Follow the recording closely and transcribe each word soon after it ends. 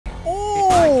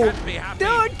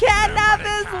Dude, CATNAP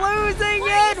is losing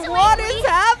it! What is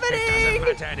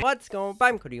happening? What's going on?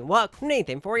 I'm Cody and welcome to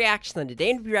Nathan for Reaction. And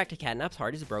today we react to CATNAP'S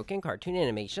Heart is Broken cartoon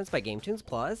animations by GameToons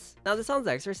Plus. Now this sounds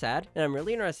extra sad, and I'm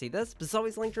really interested to see this, but it's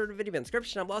always linked to the video in the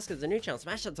description. I'm lost because it's a new channel.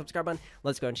 Smash that subscribe button.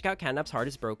 Let's go and check out CATNAP'S Heart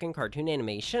is Broken cartoon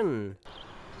animation.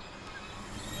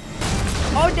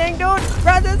 Oh dang dude!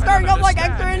 Brad, this is starting off like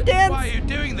extra intense! Why are you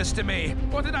doing this to me?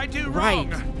 What did I do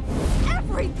wrong?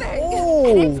 Everything! Oh.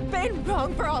 And it's been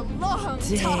wrong for a long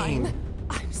Dang. time.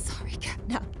 I'm sorry,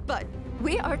 CATNAP, but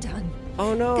we are done.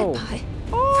 Oh no. Goodbye.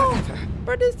 Oh, Forever.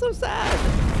 Brad is so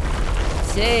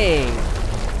sad. Dang.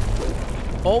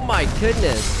 Oh my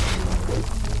goodness.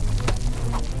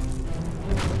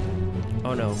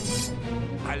 Oh no.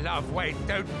 I love, wait,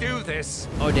 don't do this.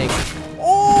 Oh dang.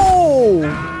 Oh!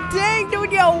 Dang,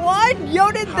 dude, yo, what?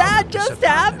 Yo, did that just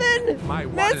happen?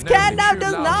 Miss CATNAP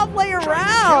does not play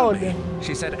around.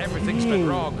 She said everything's been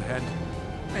wrong, and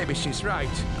maybe she's right.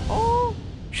 Oh.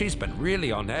 She's been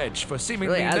really on edge for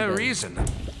seemingly Really no has been. reason.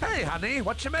 Hey, honey,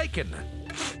 what you making?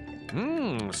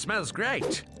 Smells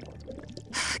great.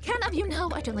 CATNAP, you know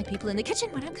I don't like people in the kitchen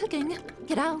when I'm cooking.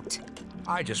 Get out.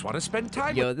 I just want to spend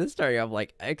time Yo, this started off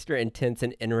like extra intense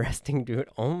and interesting, dude.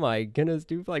 Oh my goodness,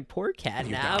 dude, like poor with you,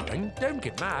 CATNAP. darling. Don't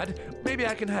get mad. Maybe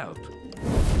I can help.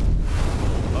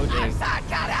 Oh dang.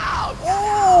 Get out!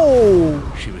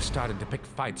 Oh! She was starting to pick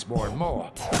fights more and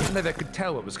more. I never could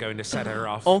tell what was going to set her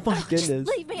off. Oh my Just goodness.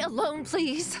 leave me alone,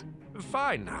 please.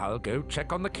 Fine, I'll go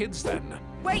check on the kids then.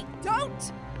 Wait,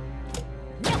 don't!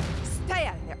 No, stay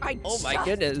out of there. I Oh my just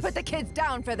goodness. put the kids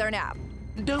down for their nap.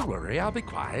 Don't worry, I'll be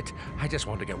quiet. I just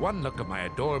want to get one look at my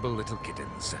adorable little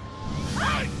kittens.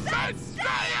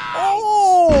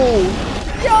 Oh!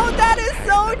 Yo, that is I've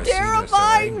so never seen her so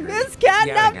terrifying! angry. Miss Yelling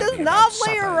CATNAP at does me not about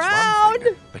play supper is one around!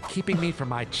 thing, but keeping me from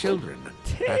my children,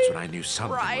 that's when I knew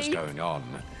something was Right. going on.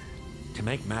 To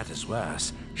make matters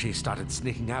worse, she started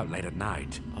sneaking out late at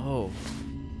night. Oh.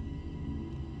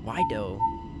 Why though?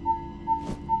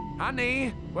 Honey,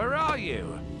 where are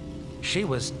you? She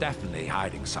was definitely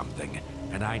hiding something,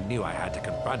 and I knew I had to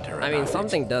confront her I mean, about it.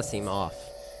 something does seem off.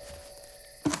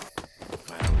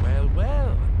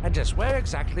 Well. And just where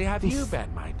exactly have you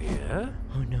been, my dear?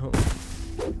 Oh no.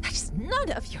 That's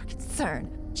none of your concern.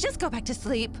 Just go back to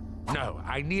sleep. No,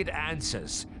 I need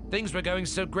answers. Things were going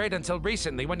so great until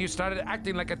recently when you started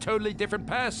acting like a totally different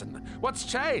person. What's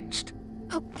changed?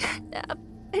 Oh, CATNAP,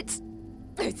 it's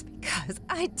because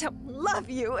I don't love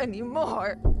you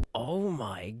anymore. Oh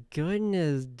my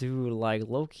goodness, dude. Like,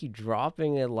 low-key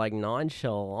dropping it, like,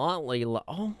 nonchalantly.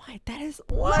 Oh my, that is...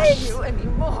 Love you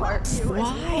anymore.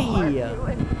 Why?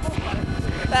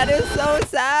 That is so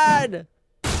sad.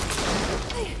 I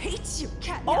hate you,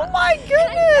 CATNAP. Oh my And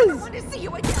I never goodness. want to see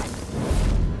you again.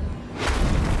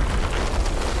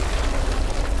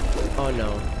 Oh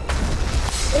no.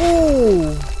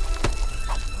 Oh!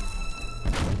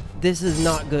 This is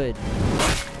not good.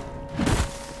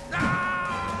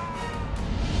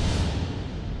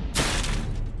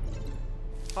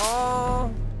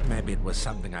 Oh, Maybe it was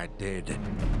something I did.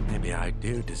 Maybe I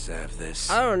do deserve this.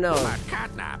 I don't know. But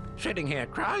CATNAP, sitting here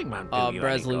crying won't do you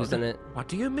Brad's any good. losing it. What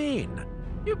do you mean?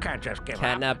 You can't just give up.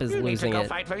 CATNAP is you losing need to go it.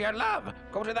 fight for your love.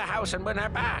 Go to the house and win her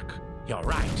back. You're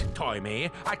right, Toy Me.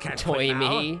 I can't Toy quit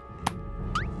now. me.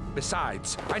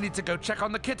 Besides, I need to go check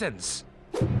on the kittens.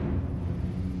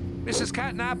 Mrs.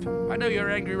 CATNAP, I know you're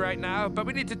angry right now, but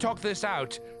we need to talk this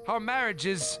out. Our marriage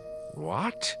is...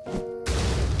 What?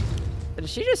 Did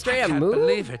she just straight I up can't move?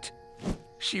 believe it.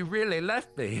 She really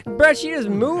left me. Bruh, she just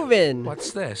moving.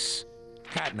 What's this?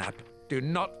 CATNAP, do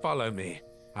not follow me.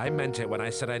 I meant it when I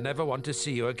said I never want to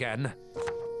see you again.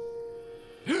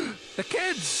 The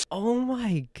kids! Oh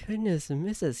my goodness,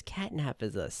 Mrs. CATNAP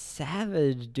is a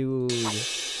savage, dude.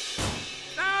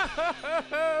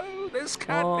 No! This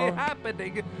can't be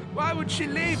happening. Why would she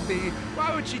leave me?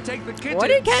 Why would she take the kittens? What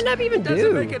did CATNAP even Doesn't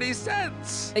do? make any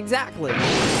sense. Exactly.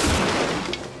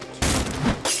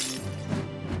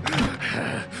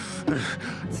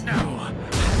 No, I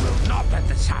will not let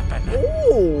this happen.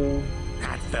 Oh.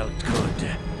 That felt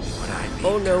good, but I need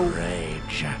Oh, no. to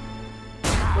rage.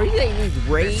 What do you think needs This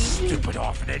rage? stupid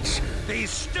orphanage, these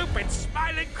stupid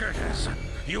smiling critters.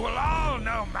 You will all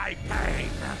know my pain.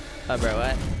 Bro,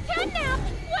 what? CATNAP,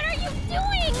 what are you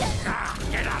doing? Ah,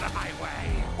 get out of my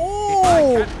way.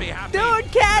 Oh, If I can't be happy, dude,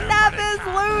 CATNAP is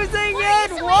losing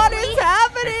it. What is It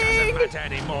happening? doesn't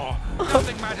matter anymore.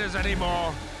 Nothing matters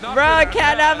anymore. Not Bruh, without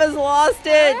CATNAP her. has lost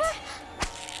it.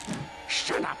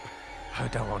 Shut up. I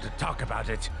don't want to talk about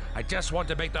it. I just want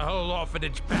to make the whole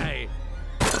orphanage pay.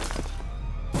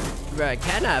 Bruh,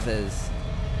 CATNAP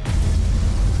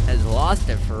has lost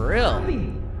it for real.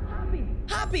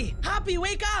 Happy Hoppy! Hoppy,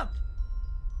 wake up!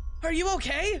 Are you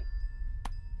okay?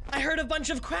 I heard a bunch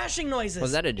of crashing noises.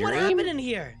 Was that a dream? What happened in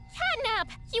here?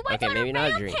 Catnap! He went Okay, on maybe a not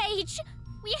a dream. rampage!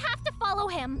 We have to follow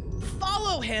him.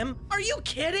 Follow him? Are you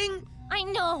kidding? I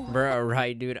know. Bro,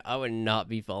 right, dude. I would not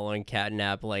be following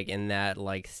Catnap like in that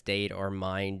like state or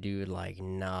mind, dude. Like,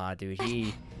 nah, dude.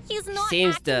 He's not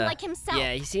seems acting to, like himself.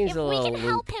 yeah, he seems if a little we can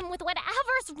help loop. him with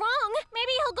whatever's wrong,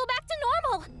 maybe he'll go back to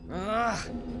normal.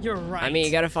 Ugh, you're right. I mean,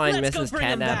 you gotta find Let's go Mrs. bring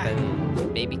him Catnap back.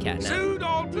 and Baby Catnap. Soon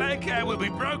all playcare will be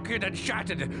broken and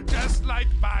shattered, just like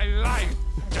my life,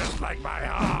 just like my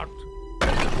heart.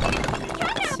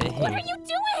 Catnap, what are you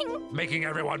doing? Making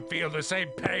everyone feel the same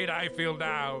pain I feel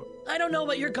now. I don't know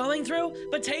what you're going through,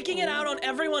 but taking it out on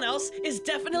everyone else is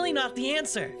definitely not the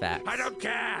answer. Facts. I don't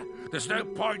care. There's no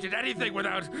point in anything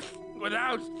without...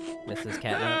 Mrs.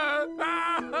 Catnap.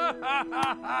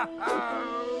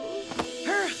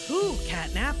 Her who,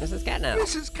 Catnap? Mrs. Catnap.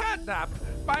 Mrs. Catnap,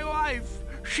 my wife.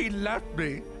 She left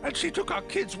me, and she took our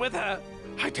kids with her.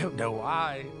 I don't know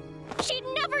why. She'd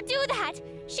never do that.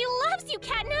 She loves you,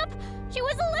 Catnap. She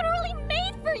was literally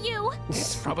made for you.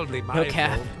 It's probably my No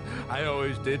cap. fault. I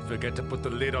always did forget to put the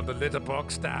lid on the litter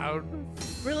box down.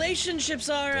 Relationships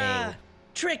are, Dang.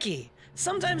 tricky.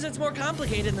 Sometimes it's more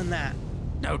complicated than that.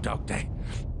 No, Doctor.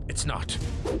 It's not.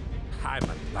 I'm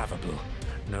unlovable.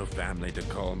 No family to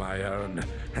call my own.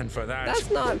 And for that,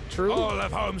 That's not true. all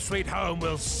of Home Sweet Home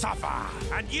will suffer.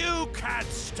 And you can't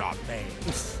stop me.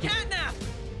 Catnap!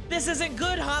 This isn't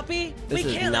good, Hoppy. This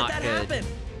We is can't let not that good. happen.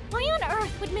 Why on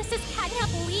earth would Mrs.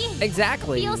 Catnap leave?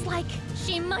 Exactly. Feels like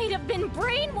she might have been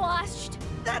brainwashed.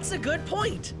 That's a good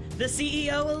point. The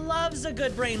CEO loves a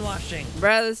good brainwashing.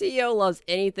 Bruh, the CEO loves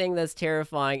anything that's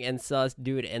terrifying and sus,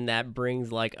 dude, and that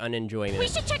brings, like, unenjoyment. We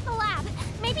should check the lab.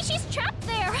 Maybe she's trapped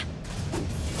there.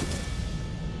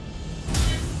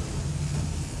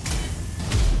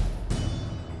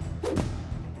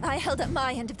 I held up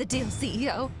my end of the deal,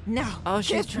 CEO. Now, Oh,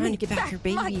 she's give trying me to get back her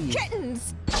my babies.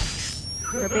 kittens.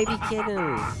 Her baby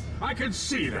kittens. I can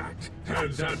see that.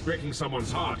 Turns out breaking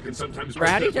someone's heart can sometimes Bruh,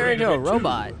 how do you break turn their into a brain too.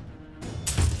 robot?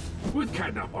 With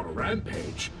Catnap on a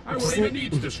rampage, I won't even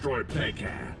need to destroy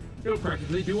Playcare. He'll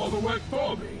practically do all the work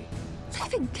for me.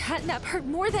 Leaving Catnap hurt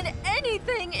more than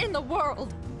anything in the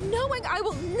world. Knowing I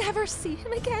will never see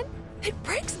him again, it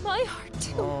breaks my heart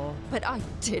too. Aw. But I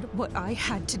did what I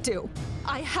had to do.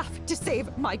 I have to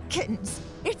save my kittens.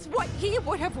 It's what he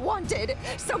would have wanted.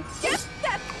 So get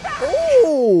that back!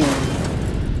 Ooh!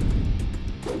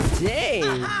 Dang.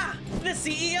 Aha! The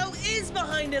CEO is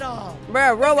behind it all.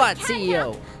 Bruh, robot Catnap,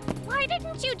 CEO. Why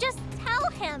didn't you just tell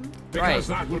him? Because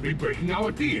Right. that would be breaking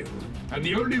our deal. And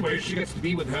the only way she gets to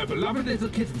be with her beloved little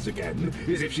kittens again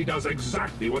is if she does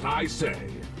exactly what I say.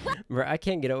 Bruh, I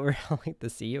can't get over how, like, the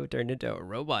CEO turned into a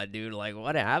robot, dude. Like,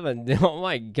 what happened? Oh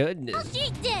my Well, goodness. she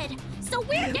did. So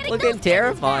we're getting Looking those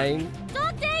terrifying. kittens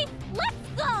back. Dog Day, let's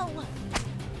go.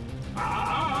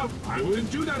 I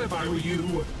wouldn't do that if I were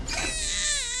you.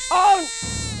 Oh!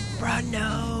 Bruh,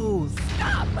 no!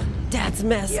 Stop! That's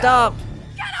messed up!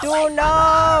 Dude,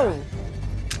 no!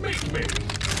 Make me.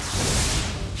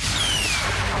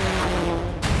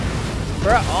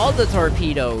 Bruh, all the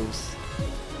torpedoes.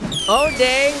 Oh,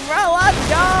 dang, bro, let's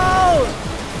go!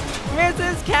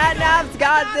 Mrs. Catnap's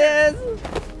got this!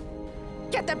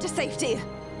 Get them to safety.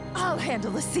 I'll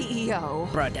handle the CEO.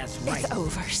 Bruh, that's right. It's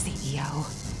over,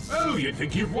 CEO. Oh, you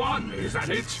think you've won, is that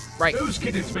it? Right. Those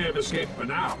kittens may have escaped for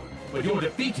now, but you're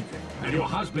defeated, and your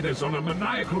husband is on a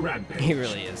maniacal rampage. He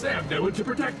really is. They have no one to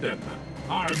protect them.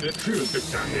 I'm the true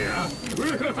victor here.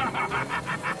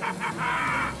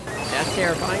 That's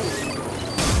terrifying.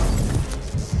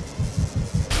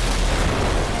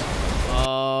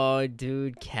 Oh,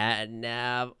 dude,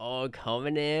 Catnap. Oh,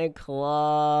 coming in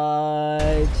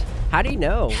clutch. How do you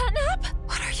know? Catnap,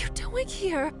 what are you doing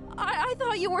here? I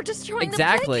thought you were destroying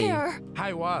Exactly. the playcare.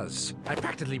 I was. I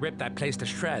practically ripped that place to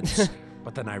shreds.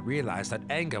 But then I realized that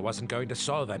anger wasn't going to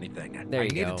solve anything. There I you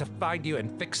needed go. to find you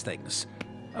and fix things.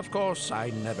 Of course, I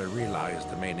never realized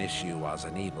the main issue was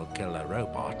an evil killer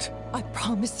robot. I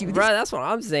promise you this. Bruh, that's what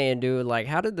I'm saying, dude. Like,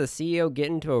 how did the CEO get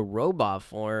into a robot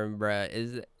form,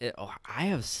 bruh? Oh, I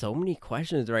have so many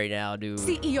questions right now, dude.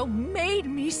 CEO made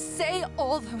me say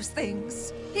all those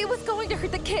things. He was going to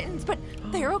hurt the kittens, but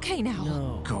they're okay now.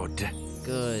 No. Good.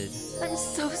 Good. I'm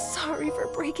so sorry for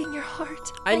breaking your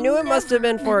heart. I knew it must have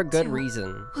never been for a meant good to.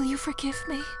 reason. Will you forgive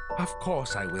me? Of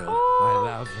course I will, my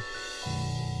love.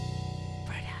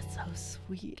 Bruh, that's so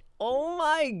sweet. Oh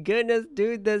my goodness,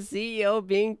 dude, the CEO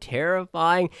being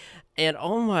terrifying. And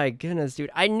oh my goodness,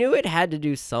 dude, I knew it had to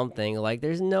do something. Like,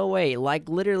 there's no way. Like,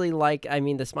 literally, like, I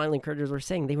mean, the smiling critters were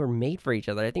saying they were made for each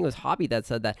other. I think it was Hobby that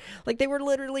said that. Like, they were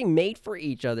literally made for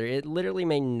each other. It literally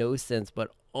made no sense,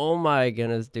 but oh my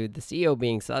goodness, dude, the CEO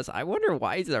being sus. I wonder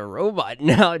why he's a robot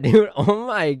now, dude. Oh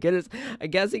my goodness. I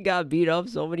guess he got beat up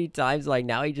so many times, like,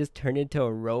 now he just turned into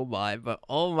a robot. But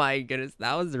oh my goodness,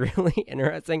 that was really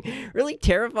interesting. Really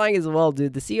terrifying as well,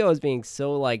 dude. The CEO is being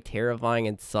so, like, terrifying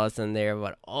and sus in there,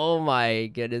 but oh my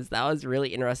goodness, that was really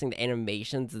interesting. The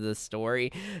animations of the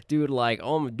story, dude, like,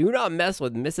 oh, do not mess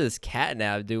with Mrs.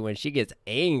 Catnap, dude, when she gets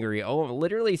angry. Oh,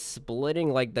 literally splitting,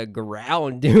 like, the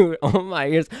ground, dude. Oh my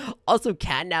goodness. Also,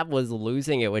 CATNAP was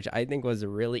losing it, which I think was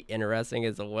really interesting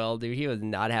as well, dude. He was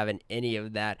not having any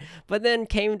of that, but then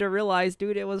came to realize,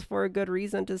 dude, it was for a good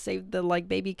reason, to save the, like,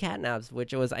 baby CATNAP'S,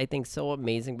 which was, I think, so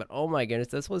amazing. But oh my goodness,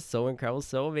 this was so incredible,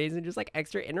 so amazing, just like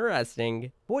extra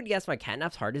interesting. But what do you guys, my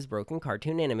CATNAP'S heart is broken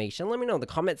cartoon animation? Let me know in the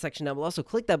comment section down below. Also,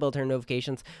 click that bell to turn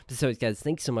notifications. But so, guys,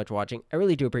 thanks so much for watching. I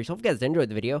really do appreciate it. Hope you guys enjoyed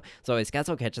the video. So, always, guys,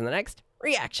 I'll catch you in the next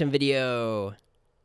reaction video.